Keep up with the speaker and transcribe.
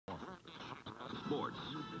sports,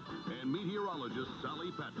 and meteorologist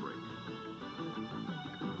Sally Patrick.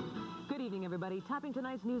 Good evening, everybody. Topping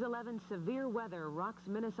tonight's News 11, severe weather rocks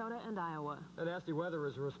Minnesota and Iowa. The nasty weather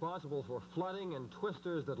is responsible for flooding and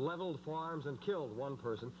twisters that leveled farms and killed one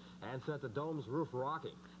person and set the dome's roof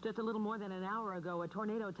rocking. Just a little more than an hour ago, a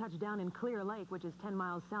tornado touched down in Clear Lake, which is 10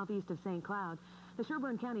 miles southeast of St. Cloud. The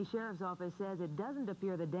Sherburne County Sheriff's Office says it doesn't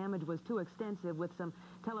appear the damage was too extensive, with some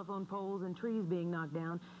telephone poles and trees being knocked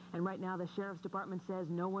down. And right now, the Sheriff's Department says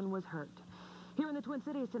no one was hurt. Here in the Twin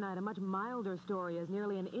Cities tonight, a much milder story as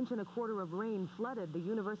nearly 1.25 inches of rain flooded the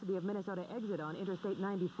University of Minnesota exit on Interstate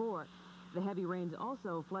 94. The heavy rains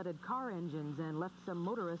also flooded car engines and left some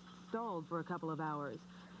motorists stalled for a couple of hours.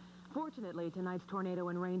 Fortunately, tonight's tornado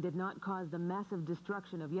and rain did not cause the massive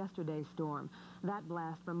destruction of yesterday's storm. That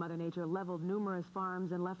blast from Mother Nature leveled numerous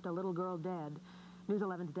farms and left a little girl dead. News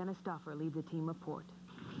 11's Dennis Stauffer leads a team report.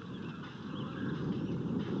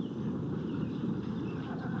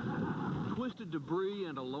 Twisted debris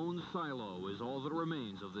and a lone silo is all that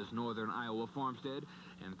remains of this northern Iowa farmstead,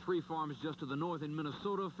 and 3 farms just to the north in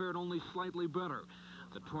Minnesota fared only slightly better.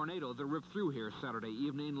 The tornado that ripped through here Saturday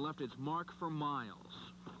evening left its mark for miles.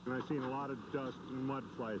 And I seen a lot of dust and mud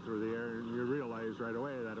fly through the air, and you realize right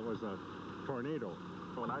away that it was a tornado.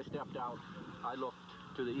 When I stepped out, I looked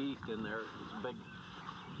to the east, and there's big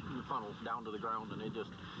funnels down to the ground, and they just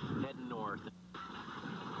heading north.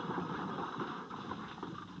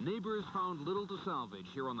 Neighbors found little to salvage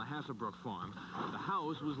here on the Hasselbrook farm. The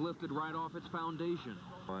house was lifted right off its foundation.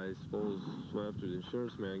 I suppose after the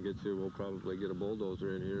insurance man gets here, we'll probably get a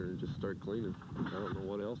bulldozer in here and just start cleaning. I don't know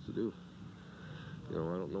what else to do. You know,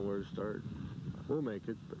 I don't know where to start. We'll make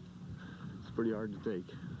it, but it's pretty hard to take.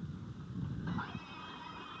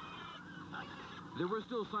 There were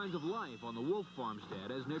still signs of life on the Wolf farmstead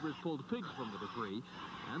as neighbors pulled pigs from the debris,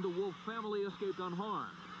 and the Wolf family escaped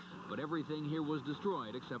unharmed. But everything here was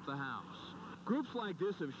destroyed except the house. Groups like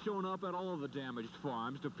this have shown up at all of the damaged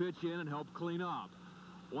farms to pitch in and help clean up.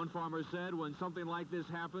 One farmer said, when something like this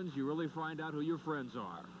happens, you really find out who your friends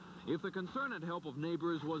are. If the concern and help of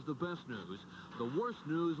neighbors was the best news, the worst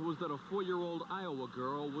news was that a 4-year-old Iowa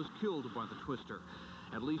girl was killed by the twister.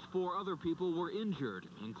 At least 4 other people were injured,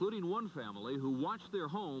 including one family who watched their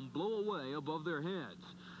home blow away above their heads.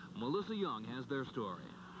 Melissa Young has their story.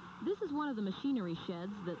 This is one of the machinery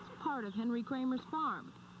sheds that's part of Henry Kramer's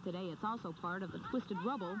farm. Today, it's also part of the twisted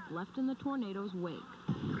rubble left in the tornado's wake.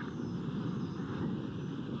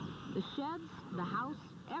 The sheds, the house,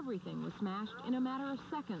 everything was smashed in a matter of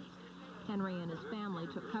seconds. Henry and his family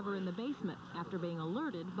took cover in the basement after being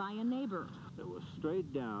alerted by a neighbor. It was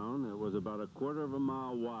straight down. It was about 1/4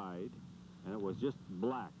 mile wide, and it was just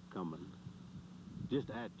black coming,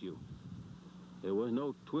 just at you. There was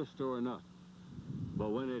no twister or nothing. But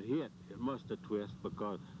when it hit, it must have twisted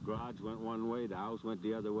because garage went one way, the house went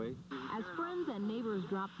the other way. As friends and neighbors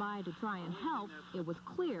dropped by to try and help, it was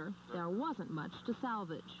clear there wasn't much to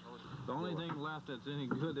salvage. The only thing left that's any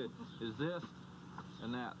good is this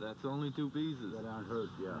and that. That's the only 2 pieces. That aren't hurt,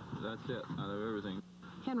 yeah. That's it, out of everything.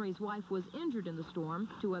 Henry's wife was injured in the storm.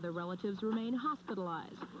 2 other relatives remain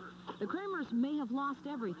hospitalized. The Kramers may have lost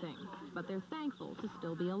everything, but they're thankful to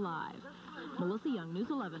still be alive. Melissa Young, News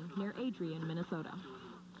 11, near Adrian, Minnesota.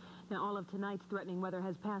 Now, all of tonight's threatening weather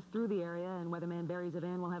has passed through the area, and weatherman Barry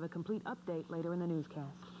Zavan will have a complete update later in the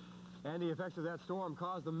newscast. And the effects of that storm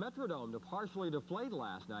caused the Metrodome to partially deflate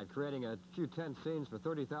last night, creating a few tense scenes for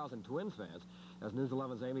 30,000 Twins fans. As News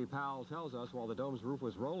 11's Amy Powell tells us, while the dome's roof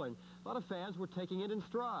was rolling, a lot of fans were taking it in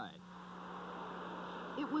stride.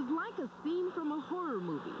 It was like a scene from a horror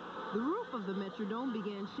movie. The roof of the Metrodome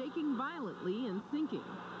began shaking violently and sinking.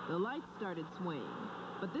 The lights started swaying.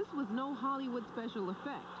 But this was no Hollywood special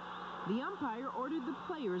effect. The umpire ordered the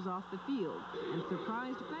players off the field, and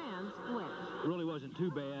surprised fans fled. It really wasn't too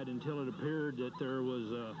bad until it appeared that there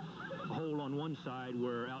was a hole on one side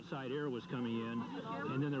where outside air was coming in,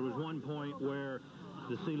 and then there was one point where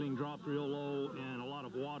the ceiling dropped real low and a lot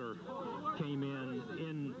of water came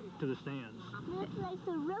into the stands. Looked like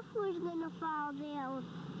the roof was going to fall down.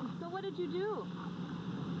 So what did you do?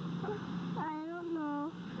 I don't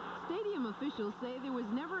know. Stadium officials say there was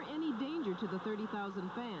never any danger to the 30,000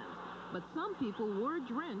 fans. But some people were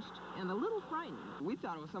drenched and a little frightened. We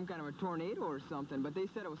thought it was some kind of a tornado or something, but they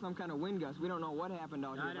said it was some kind of wind gust. We don't know what happened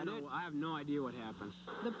out here. I don't know. I have no idea what happened.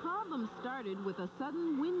 The problem started with a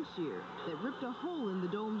sudden wind shear that ripped a hole in the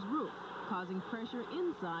dome's roof, causing pressure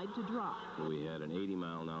inside to drop. We had an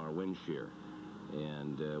 80-mile-an-hour wind shear,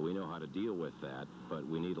 and we know how to deal with that, but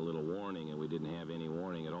we need a little warning, and we didn't have any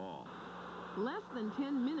warning at all. Less than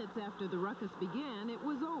 10 minutes after the ruckus began, it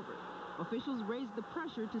was over. Officials raised the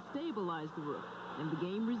pressure to stabilize the roof, and the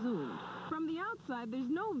game resumed. From the outside, there's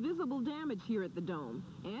no visible damage here at the Dome.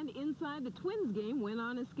 And inside, the Twins game went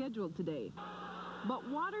on as scheduled today. But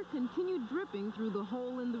water continued dripping through the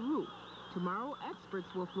hole in the roof. Tomorrow, experts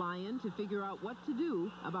will fly in to figure out what to do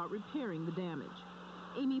about repairing the damage.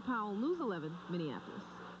 Amy Powell, News 11, Minneapolis.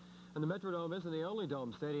 And the Metrodome isn't the only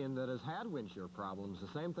dome stadium that has had wind shear problems.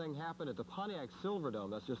 The same thing happened at the Pontiac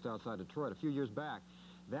Silverdome, that's just outside Detroit, a few years back.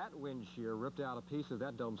 That wind shear ripped out a piece of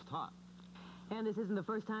that dome's top. And this isn't the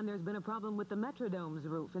first time there's been a problem with the Metrodome's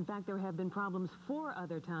roof. In fact, there have been problems 4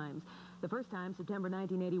 other times. The first time, September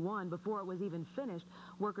 1981, before it was even finished,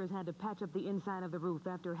 workers had to patch up the inside of the roof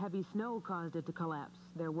after heavy snow caused it to collapse.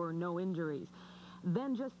 There were no injuries.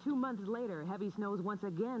 Then just 2 months later, heavy snows once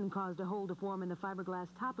again caused a hole to form in the fiberglass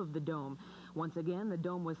top of the dome. Once again, the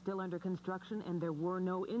dome was still under construction and there were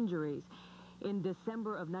no injuries. In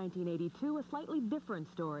December of 1982, a slightly different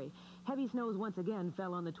story. Heavy snows once again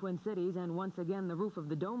fell on the Twin Cities, and once again the roof of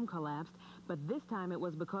the dome collapsed, but this time it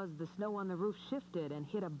was because the snow on the roof shifted and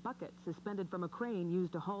hit a bucket suspended from a crane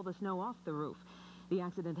used to haul the snow off the roof. The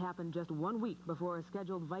accident happened just 1 week before a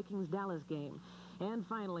scheduled Vikings-Dallas game. And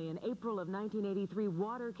finally, in April of 1983,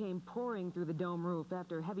 water came pouring through the dome roof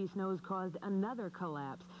after heavy snows caused another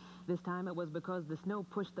collapse. This time it was because the snow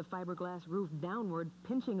pushed the fiberglass roof downward,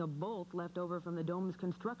 pinching a bolt left over from the dome's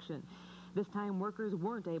construction. This time workers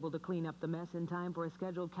weren't able to clean up the mess in time for a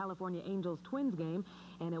scheduled California Angels Twins game,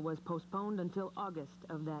 and it was postponed until August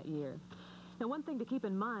of that year. Now, one thing to keep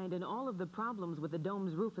in mind, in all of the problems with the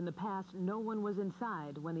dome's roof in the past, no one was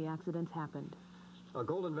inside when the accidents happened. A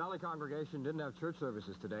Golden Valley congregation didn't have church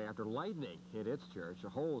services today after lightning hit its church. A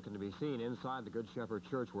hole can be seen inside the Good Shepherd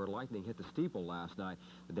Church where lightning hit the steeple last night.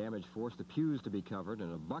 The damage forced the pews to be covered,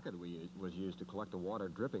 and a bucket was used to collect the water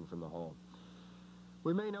dripping from the hole.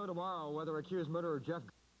 We may know tomorrow whether accused murderer Jeff...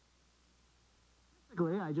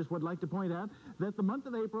 I just would like to point out that the month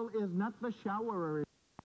of April is not the showery.